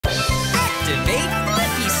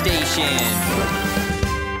Station.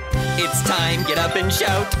 It's time, get up and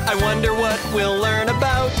shout. I wonder what we'll learn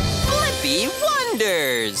about Blippi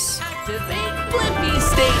Wonders. Activate Blippi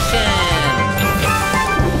Station.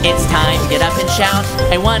 It's time, get up and shout.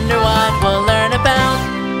 I wonder what we'll learn about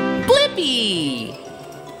Blippi.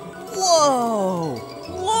 Whoa!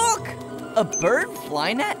 Look! A bird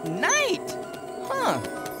flying at night. Huh,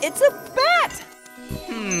 it's a bat.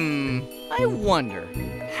 I wonder,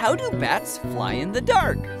 how do bats fly in the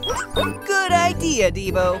dark? Good idea,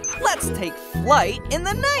 Debo. Let's take flight in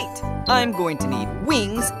the night. I'm going to need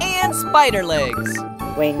wings and spider legs.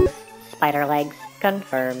 Wings, spider legs,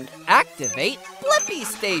 confirmed. Activate Blippi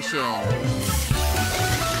Station.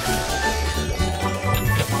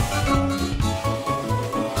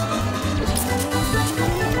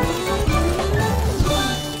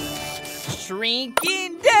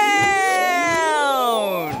 Shrinking down!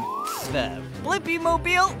 The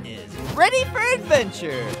Blippi-mobile is ready for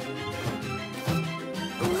adventure.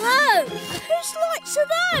 Whoa! Whose lights are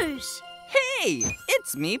those? Hey,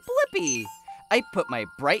 it's me, Blippi. I put my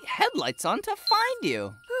bright headlights on to find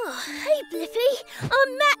you. Oh, hey, Blippi.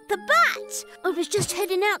 I'm Matt the Bat. I was just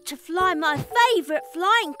heading out to fly my favourite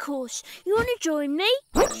flying course. You want to join me?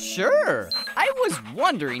 Sure. I was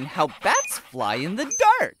wondering how bats fly in the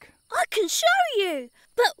dark. I can show you.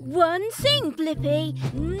 But one thing, Blippi.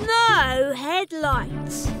 No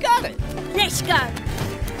headlights. Got it. Let's go.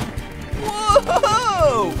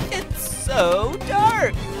 Whoa! It's so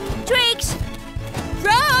dark. Twigs!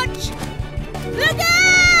 Branch! Look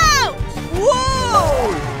out!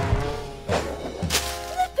 Whoa!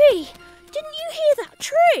 Blippi, didn't you hear that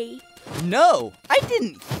tree? No, I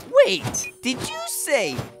didn't. Wait, did you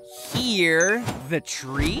say hear the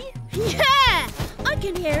tree? Yeah! I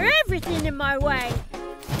can hear everything in my way.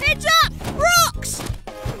 Heads up! Rocks!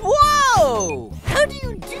 Whoa! How do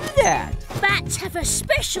you do that? Bats have a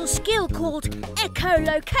special skill called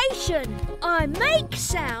echolocation. I make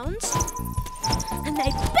sounds and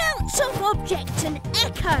they bounce off objects and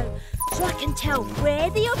echo, so I can tell where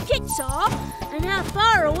the objects are and how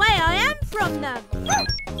far away I am from them.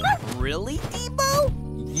 Really, Debo?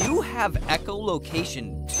 You have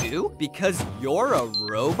echolocation too? Because you're a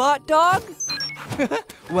robot dog?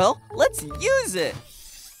 Well, let's use it.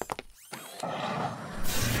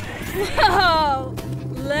 Whoa!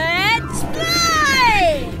 Let's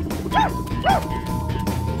fly! Whoa!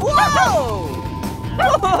 Whoa!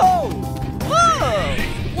 Whoa! Whoa!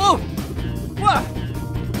 Whoa!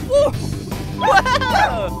 Whoa!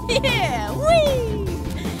 Whoa! Yeah, whee!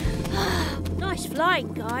 Nice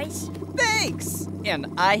flying, guys. Thanks!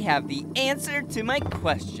 And I have the answer to my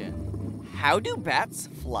question. How do bats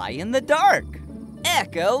fly in the dark?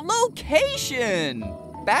 Echolocation!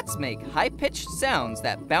 Bats make high-pitched sounds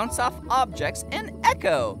that bounce off objects and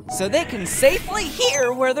echo, so they can safely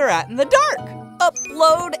hear where they're at in the dark.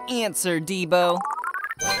 Upload answer, Debo.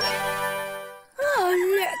 Oh,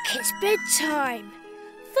 look, it's bedtime.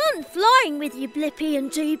 Fun flying with you, Blippi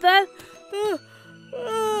and Debo.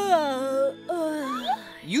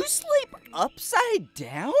 You sleep upside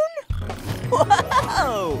down?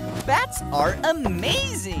 Whoa! Bats are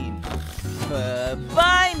amazing!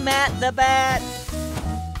 Bye, Matt the Bat!